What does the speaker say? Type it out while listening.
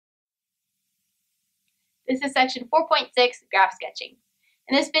This is section 4.6, graph sketching.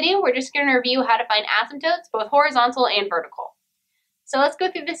 In this video, we're just going to review how to find asymptotes, both horizontal and vertical. So let's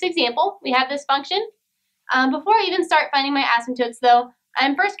go through this example. We have this function. Before I even start finding my asymptotes though,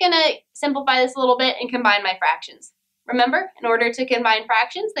 I'm first going to simplify this a little bit and combine my fractions. Remember, in order to combine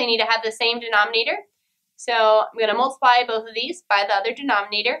fractions, they need to have the same denominator. So I'm going to multiply both of these by the other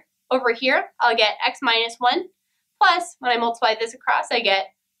denominator. Over here, I'll get x minus 1, plus, when I multiply this across, I get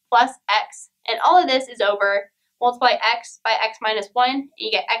plus x. And all of this is over, multiply x by x minus 1, and you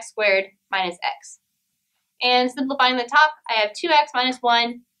get x squared minus x. And simplifying the top, I have 2x minus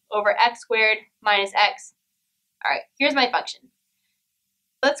 1 over x squared minus x. All right, here's my function.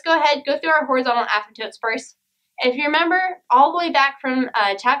 Let's go ahead, go through our horizontal asymptotes first. And if you remember all the way back from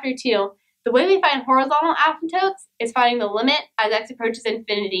chapter 2, the way we find horizontal asymptotes is finding the limit as x approaches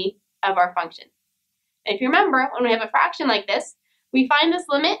infinity of our function. And if you remember, when we have a fraction like this, we find this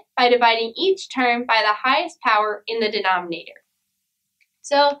limit by dividing each term by the highest power in the denominator.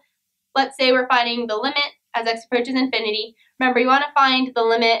 So let's say we're finding the limit as x approaches infinity. Remember, you want to find the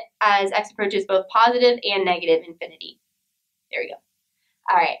limit as x approaches both positive and negative infinity. There we go.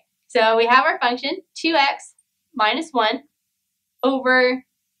 All right, so we have our function 2x minus 1 over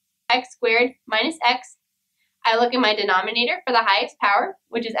x squared minus x. I look at my denominator for the highest power,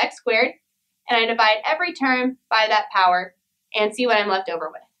 which is x squared, and I divide every term by that power and see what I'm left over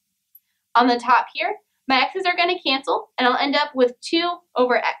with. On the top here, my x's are going to cancel, and I'll end up with 2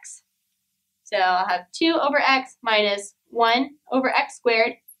 over x. So I'll have 2 over x minus 1 over x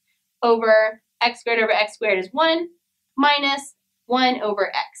squared over x squared is 1 minus 1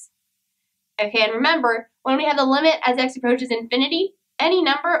 over x. Okay, and remember, when we have the limit as x approaches infinity, any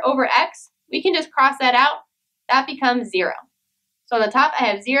number over x, we can just cross that out. That becomes 0. So on the top, I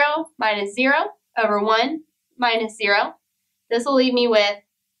have 0 minus 0 over 1 minus 0. This will leave me with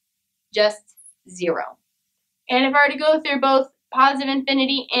just 0. And if I were to go through both positive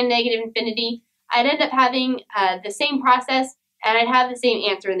infinity and negative infinity, I'd end up having the same process, and I'd have the same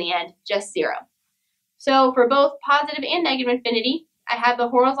answer in the end, just 0. So for both positive and negative infinity, I have the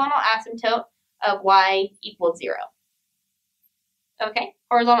horizontal asymptote of y equals 0. Okay,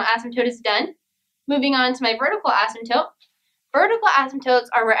 horizontal asymptote is done. Moving on to my vertical asymptote. Vertical asymptotes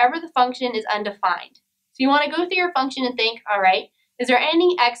are wherever the function is undefined. So you want to go through your function and think, all right, is there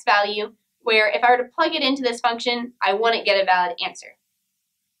any x value where if I were to plug it into this function, I wouldn't get a valid answer?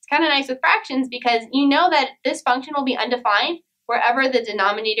 It's kind of nice with fractions because you know that this function will be undefined wherever the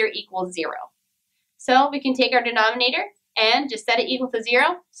denominator equals 0. So we can take our denominator and just set it equal to 0,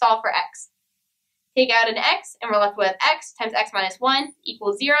 solve for x. Take out an x, and we're left with x times x minus 1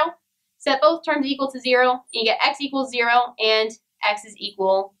 equals 0. Set both terms equal to 0, and you get x equals 0, and x is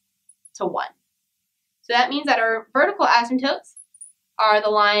equal to 1. So that means that our vertical asymptotes are the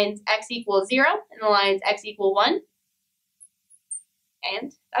lines x equals 0 and the lines x equal 1.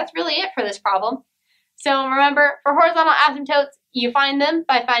 And that's really it for this problem. So remember, for horizontal asymptotes, you find them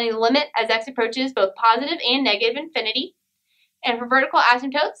by finding the limit as x approaches both positive and negative infinity. And for vertical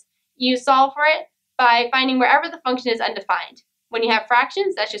asymptotes, you solve for it by finding wherever the function is undefined. When you have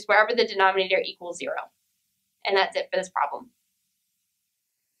fractions, that's just wherever the denominator equals 0. And that's it for this problem.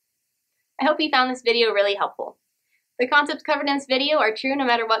 I hope you found this video really helpful. The concepts covered in this video are true no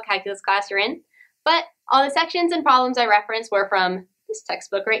matter what calculus class you're in, but all the sections and problems I referenced were from this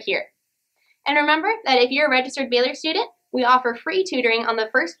textbook right here. And remember that if you're a registered Baylor student, we offer free tutoring on the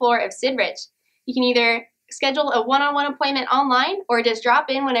first floor of Sid Rich. You can either schedule a one-on-one appointment online or just drop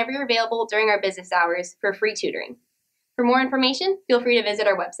in whenever you're available during our business hours for free tutoring. For more information, feel free to visit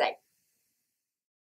our website.